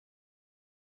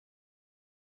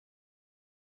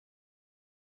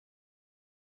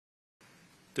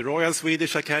the Royal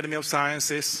Swedish Academy of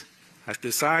Sciences has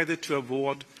decided to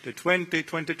award the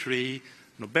 2023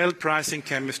 Nobel Prize in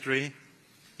Chemistry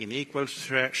in equal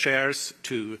shares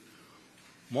to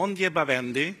Monje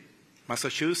Bavendi,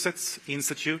 Massachusetts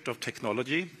Institute of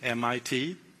Technology,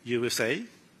 MIT, USA;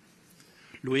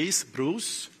 Louise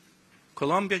Bruce,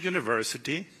 Columbia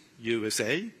University,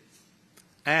 USA;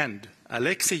 and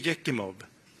Alexei Yekimov,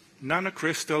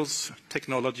 Nanocrystals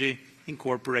Technology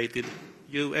Incorporated,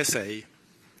 USA,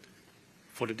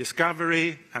 for the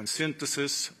discovery and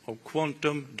synthesis of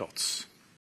quantum dots.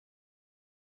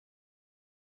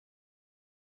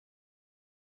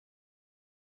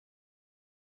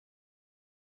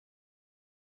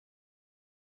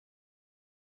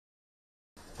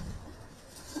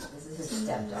 This is his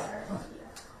stepdaughter,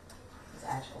 his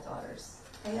actual daughters.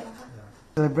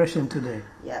 Celebration today.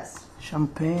 Yes.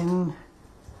 Champagne.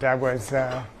 I was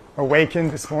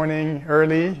awakened this morning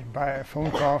early by a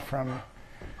phone call from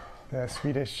the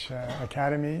Swedish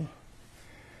Academy,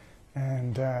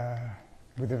 and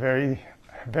with a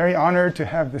very honored to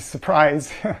have this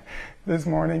surprise this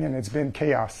morning, and it's been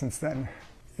chaos since then.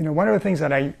 You know, one of the things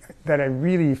that I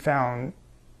really found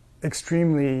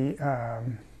extremely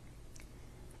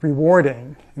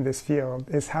rewarding in this field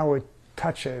is how it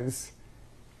touches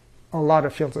a lot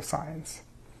of fields of science.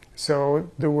 So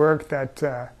the work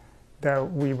that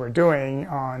we were doing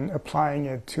on applying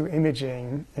it to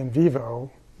imaging in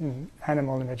vivo, in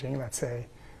animal imaging, let's say,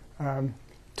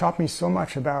 taught me so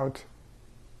much about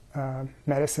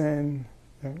medicine,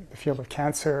 the field of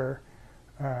cancer,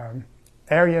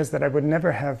 areas that I would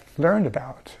never have learned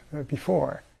about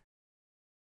before.